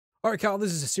All right, Kyle,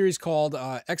 this is a series called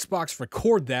Xbox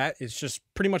Record That. It's just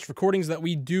pretty much recordings that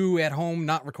we do at home,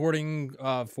 not recording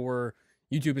for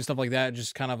YouTube and stuff like that.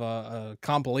 Just kind of a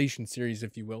compilation series,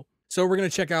 if you will. So we're going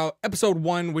to check out episode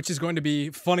 1, which is going to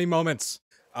be funny moments.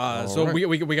 So right.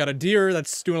 we got a deer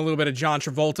that's doing a little bit of John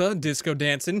Travolta disco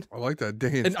dancing. I like that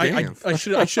dance. And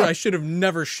I should have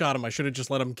never shot him. I should have just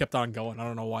let him kept on going. I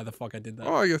don't know why the fuck I did that.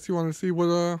 Oh, I guess you want to see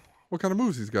what kind of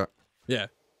moves he's got. Yeah.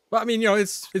 Well, I mean, you know,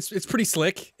 it's pretty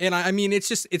slick, and I mean,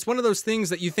 it's one of those things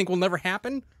that you think will never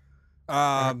happen.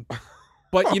 But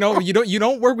you know, you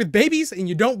don't work with babies and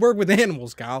you don't work with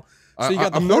animals, Kyle. So you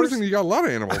got I'm noticing you got a lot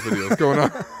of animal videos going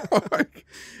on. Like,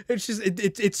 it's just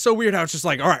it's so weird how it's just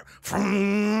like, all right.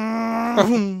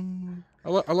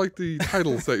 I like the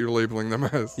titles that you're labeling them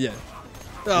as. Yeah.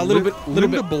 A little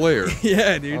bit Blair.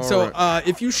 Yeah, dude. All So right.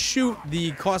 if you shoot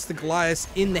the Caustic Goliath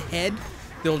in the head,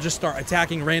 they'll just start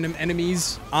attacking random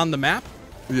enemies on the map.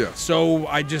 Yeah. So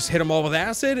I just hit them all with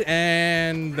acid,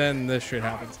 and then this shit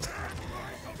happens.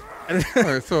 All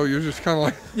right, so you're just kind of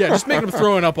like Yeah, just making them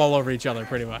throwing up all over each other,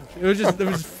 pretty much. It was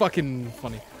just fucking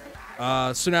funny.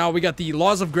 So now we got the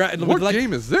laws of gravity. What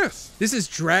game is this? This is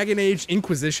Dragon Age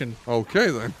Inquisition.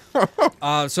 Okay then.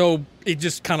 So it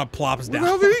just kind of plops down.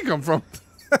 Where the hell did he come from?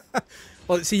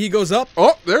 Well, see, he goes up.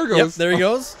 Oh, there it goes. Yep, there he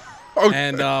goes. Okay.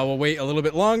 And we'll wait a little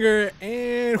bit longer,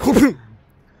 and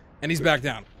he's back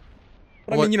down.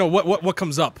 But I mean, you know, what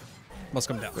comes up must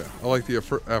come down. Yeah, I like the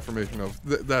affirmation of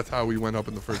that's how we went up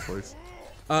in the first place.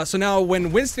 So now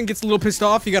when Winston gets a little pissed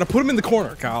off, you got to put him in the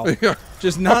corner, Kyle. Yeah.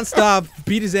 Just nonstop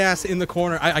beat his ass in the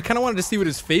corner. I kind of wanted to see what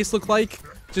his face looked like,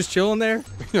 just chilling there.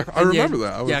 Yeah, I remember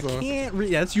that. I was, yeah,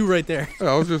 that's you right there.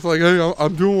 Yeah, I was just like, hey,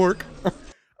 I'm doing work.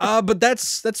 But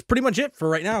that's pretty much it for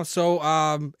right now. So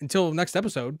until next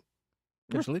episode,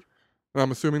 catch you later.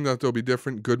 I'm assuming that there'll be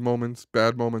different good moments,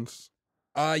 bad moments.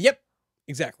 Yep,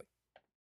 exactly.